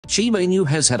Shiba Inu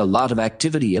has had a lot of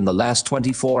activity in the last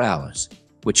 24 hours,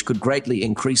 which could greatly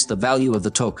increase the value of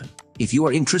the token. If you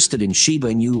are interested in Shiba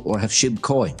Inu or have SHIB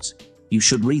coins, you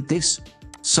should read this.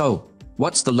 So,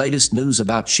 what's the latest news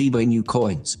about Shiba Inu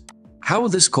coins? How will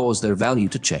this cause their value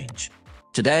to change?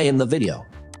 Today in the video,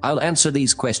 I'll answer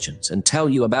these questions and tell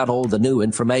you about all the new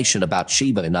information about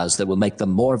Shiba Inus that will make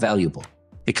them more valuable.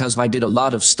 Because I did a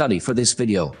lot of study for this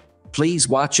video, please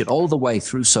watch it all the way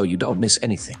through so you don't miss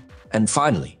anything. And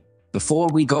finally, before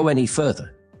we go any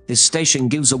further, this station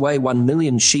gives away 1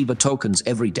 million Shiba tokens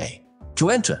every day. To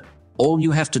enter, all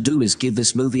you have to do is give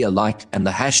this movie a like and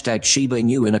the hashtag Shiba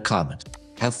Inu in a comment.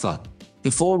 Have fun.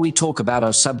 Before we talk about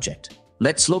our subject,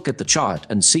 let's look at the chart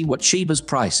and see what Shiba's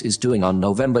price is doing on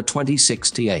November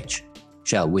 26th,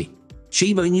 shall we?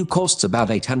 Shiba Inu costs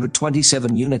about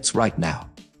 827 units right now,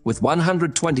 with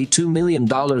 $122 million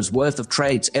worth of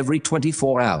trades every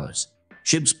 24 hours.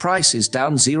 SHIB's price is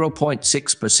down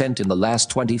 0.6% in the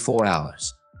last 24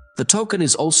 hours. The token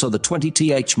is also the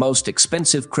 20th most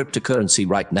expensive cryptocurrency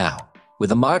right now,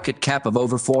 with a market cap of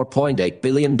over $4.8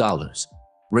 billion.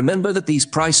 Remember that these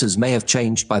prices may have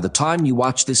changed by the time you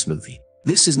watch this movie.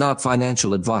 This is not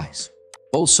financial advice.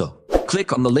 Also,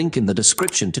 click on the link in the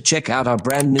description to check out our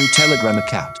brand new Telegram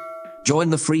account.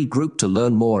 Join the free group to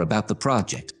learn more about the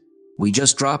project. We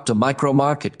just dropped a micro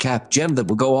market cap gem that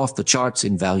will go off the charts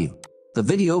in value. The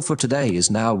video for today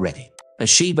is now ready. As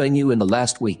Shiba Inu in the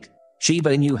last week,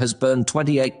 Shiba Inu has burned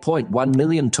 28.1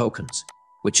 million tokens,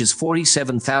 which is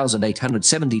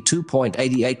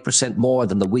 47,872.88% more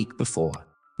than the week before.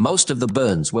 Most of the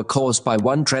burns were caused by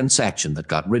one transaction that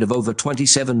got rid of over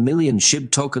 27 million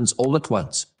SHIB tokens all at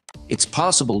once. It's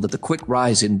possible that the quick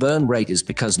rise in burn rate is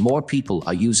because more people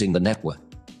are using the network,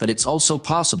 but it's also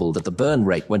possible that the burn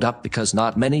rate went up because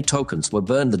not many tokens were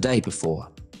burned the day before.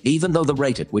 Even though the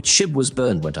rate at which SHIB was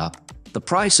burned went up, the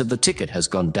price of the ticket has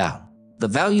gone down. The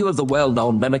value of the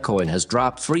well-known memecoin has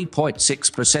dropped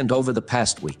 3.6% over the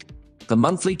past week. The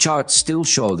monthly charts still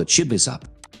show that SHIB is up.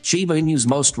 Shiba Inu's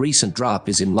most recent drop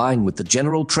is in line with the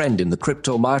general trend in the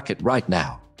crypto market right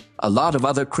now. A lot of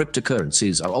other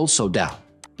cryptocurrencies are also down,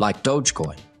 like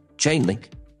Dogecoin, Chainlink,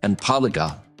 and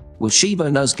Polygon. Will Shiba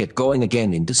Inus get going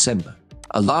again in December?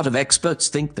 A lot of experts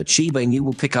think that Shiba Inu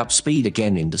will pick up speed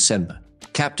again in December.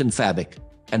 Captain Fabic,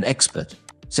 an expert,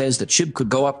 says that SHIB could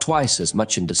go up twice as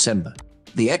much in December.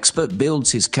 The expert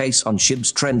builds his case on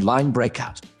SHIB's trend line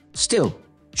breakout. Still,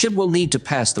 SHIB will need to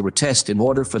pass the retest in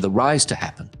order for the rise to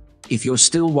happen. If you're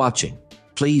still watching,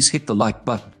 please hit the like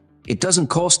button. It doesn't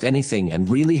cost anything and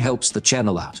really helps the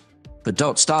channel out. But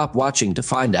don't stop watching to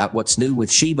find out what's new with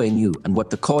Shiba Inu and what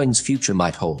the coin's future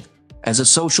might hold. As a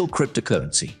social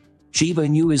cryptocurrency, Shiba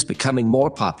Inu is becoming more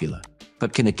popular,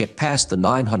 but can it get past the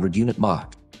 900 unit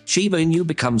mark? Shiba Inu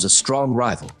becomes a strong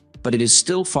rival, but it is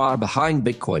still far behind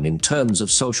Bitcoin in terms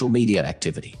of social media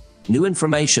activity. New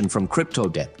information from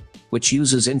CryptoDep, which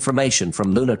uses information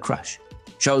from Lunar Crush,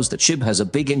 shows that SHIB has a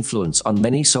big influence on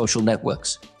many social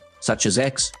networks, such as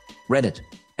X, Reddit,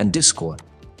 and Discord.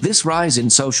 This rise in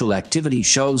social activity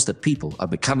shows that people are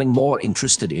becoming more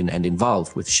interested in and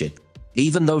involved with SHIB.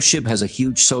 Even though SHIB has a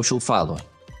huge social following,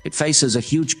 it faces a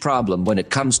huge problem when it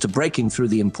comes to breaking through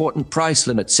the important price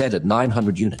limit set at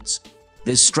 900 units.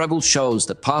 This struggle shows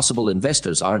that possible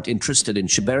investors aren't interested in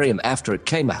Shibarium after it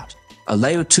came out, a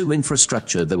layer 2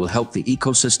 infrastructure that will help the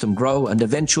ecosystem grow and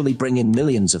eventually bring in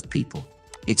millions of people.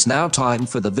 It's now time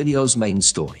for the video's main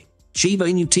story. Shiba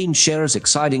Inu team shares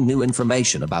exciting new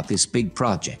information about this big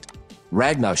project.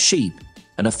 Ragnar Shib,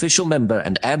 an official member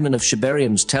and admin of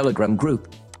Shibarium's Telegram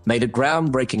group, made a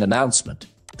groundbreaking announcement.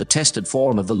 The tested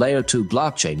form of the Layer 2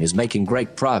 blockchain is making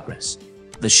great progress.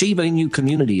 The Shiba Inu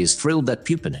community is thrilled that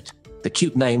Pupanet, the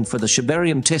cute name for the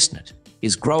Shibarium testnet,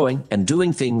 is growing and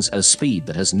doing things at a speed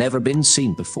that has never been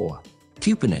seen before.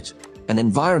 Pupanet, an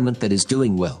environment that is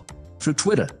doing well. Through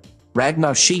Twitter,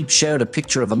 Ragnar Shib shared a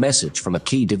picture of a message from a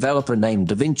key developer named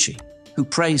DaVinci, who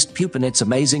praised Pupanet's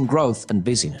amazing growth and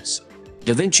busyness.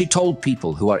 DaVinci told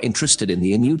people who are interested in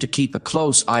the Inu to keep a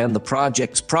close eye on the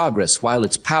project's progress while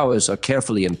its powers are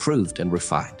carefully improved and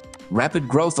refined. Rapid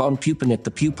growth on Pupanet.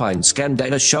 The Pupine scan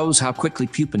data shows how quickly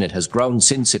Pupanet has grown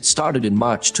since it started in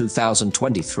March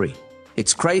 2023.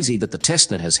 It's crazy that the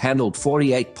testnet has handled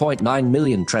 48.9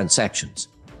 million transactions,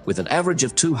 with an average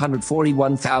of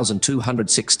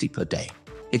 241,260 per day.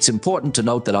 It's important to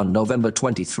note that on November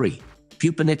 23,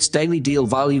 Pupanet's daily deal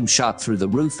volume shot through the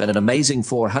roof at an amazing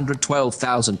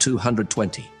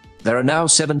 412,220. There are now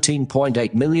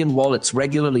 17.8 million wallets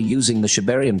regularly using the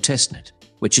Shibarium testnet,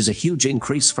 which is a huge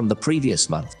increase from the previous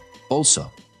month.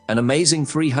 Also, an amazing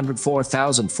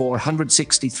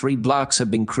 304,463 blocks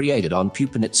have been created on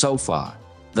Pupanet so far.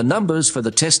 The numbers for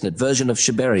the testnet version of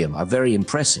Shibarium are very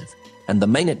impressive, and the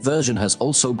mainnet version has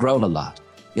also grown a lot.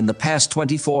 In the past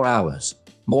 24 hours,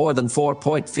 more than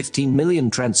 4.15 million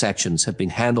transactions have been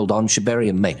handled on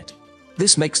Shibarium mainnet.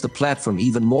 This makes the platform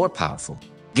even more powerful,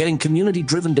 getting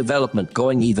community-driven development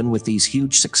going even with these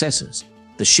huge successes.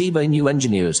 The Shiba Inu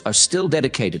engineers are still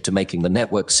dedicated to making the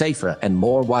network safer and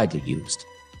more widely used.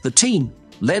 The team,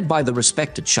 led by the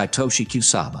respected Satoshi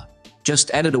Kusama,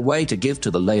 just added a way to give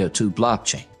to the Layer 2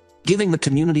 blockchain, giving the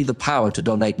community the power to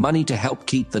donate money to help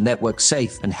keep the network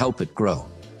safe and help it grow.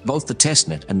 Both the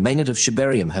testnet and mainnet of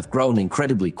Shibarium have grown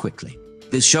incredibly quickly.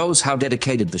 This shows how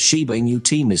dedicated the Shiba Inu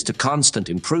team is to constant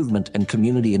improvement and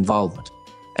community involvement.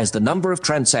 As the number of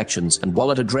transactions and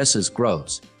wallet addresses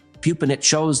grows, PupaNet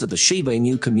shows that the Shiba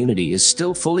Inu community is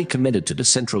still fully committed to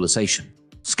decentralization,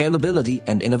 scalability,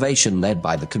 and innovation led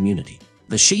by the community.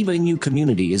 The Shiba Inu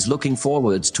community is looking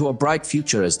forwards to a bright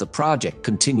future as the project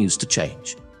continues to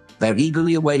change. They're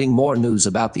eagerly awaiting more news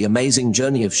about the amazing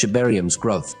journey of Shibarium's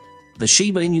growth. The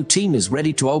Shiba Inu team is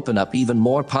ready to open up even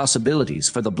more possibilities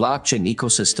for the blockchain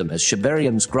ecosystem as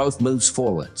Shibarium's growth moves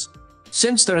forwards.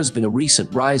 Since there has been a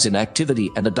recent rise in activity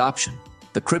and adoption,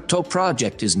 the crypto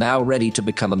project is now ready to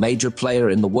become a major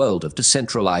player in the world of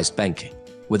decentralized banking.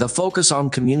 With a focus on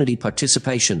community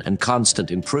participation and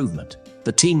constant improvement,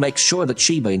 the team makes sure that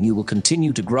Shiba Inu will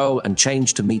continue to grow and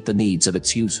change to meet the needs of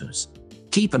its users.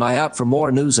 Keep an eye out for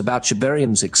more news about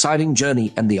Shibarium's exciting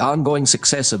journey and the ongoing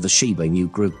success of the Shiba Inu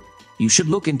group. You should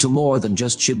look into more than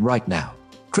just SHIB right now.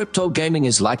 Crypto gaming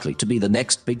is likely to be the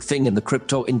next big thing in the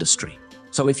crypto industry.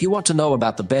 So if you want to know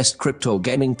about the best crypto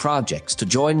gaming projects to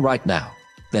join right now,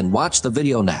 then watch the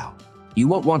video now. You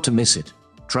won't want to miss it.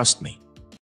 Trust me.